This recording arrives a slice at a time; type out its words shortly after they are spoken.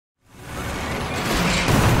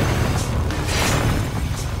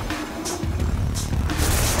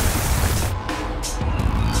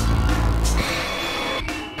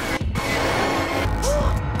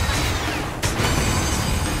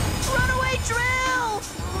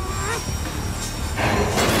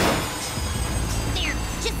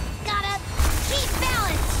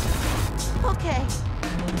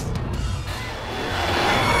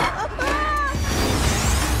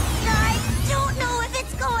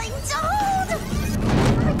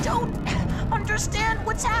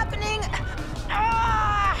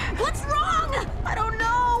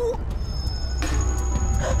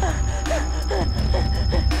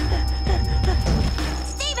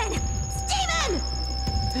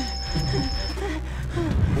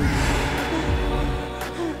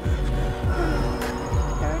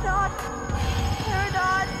Peridot!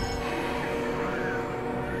 Peridot!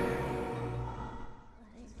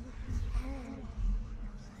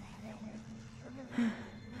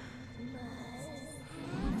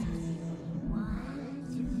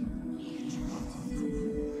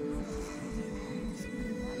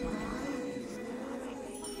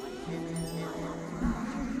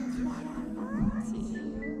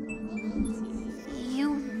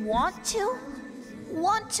 Want to?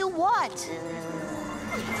 Want to what?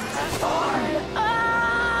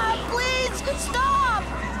 Ah! Please, stop!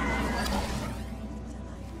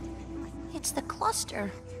 It's the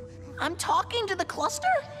cluster. I'm talking to the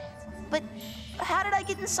cluster? But how did I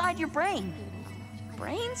get inside your brain?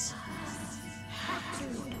 Brains?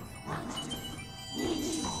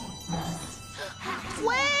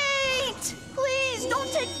 Wait! Please,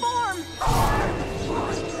 don't take form!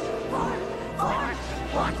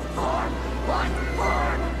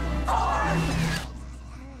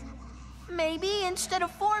 Maybe instead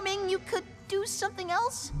of forming, you could do something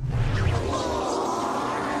else?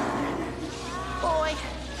 Boy,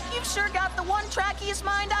 you've sure got the one trackiest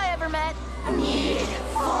mind I ever met. Need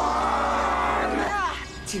form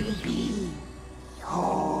to be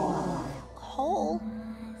whole. Whole?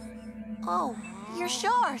 Oh, your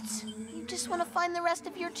shards. You just want to find the rest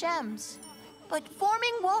of your gems. But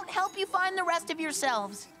forming won't help you find the rest of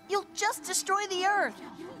yourselves. You'll just destroy the Earth.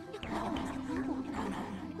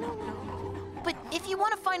 But if you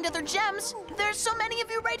want to find other gems, there's so many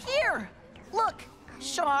of you right here. Look,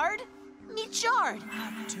 shard, meet shard.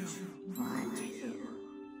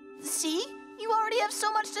 See? You already have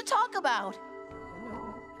so much to talk about.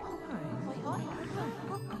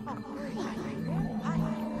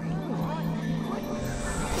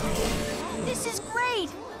 This is great.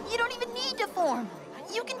 You don't even need to form.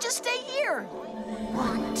 You can just stay here.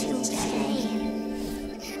 Want to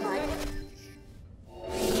stay, but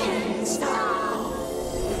can't stop.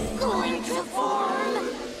 Going to form,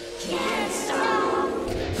 can't stop.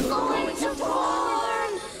 Going to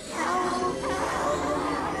form.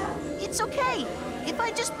 It's okay. If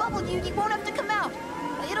I just bubble you, you won't have to come out.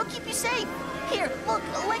 It'll keep you safe. Here, look,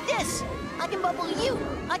 like this. I can bubble you.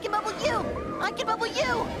 I can bubble you. I can bubble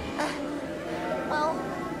you. Well,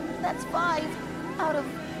 that's 5 out of...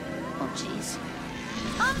 Oh, jeez.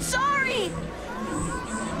 I'm sorry!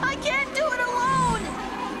 I can't do it alone!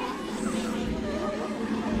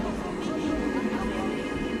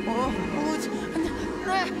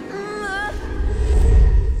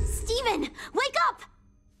 Steven, wake up!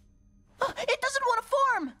 It doesn't want to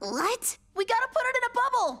form! What? We gotta put it in a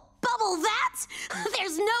bubble! Bubble that?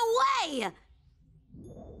 There's no way!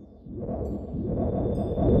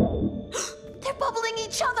 They're bubbling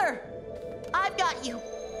each other! I've got you.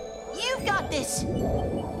 You've got this.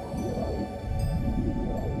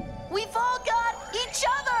 We've all got each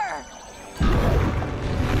other!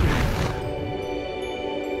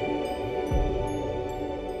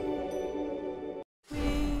 We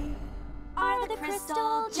are the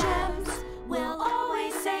crystal gems.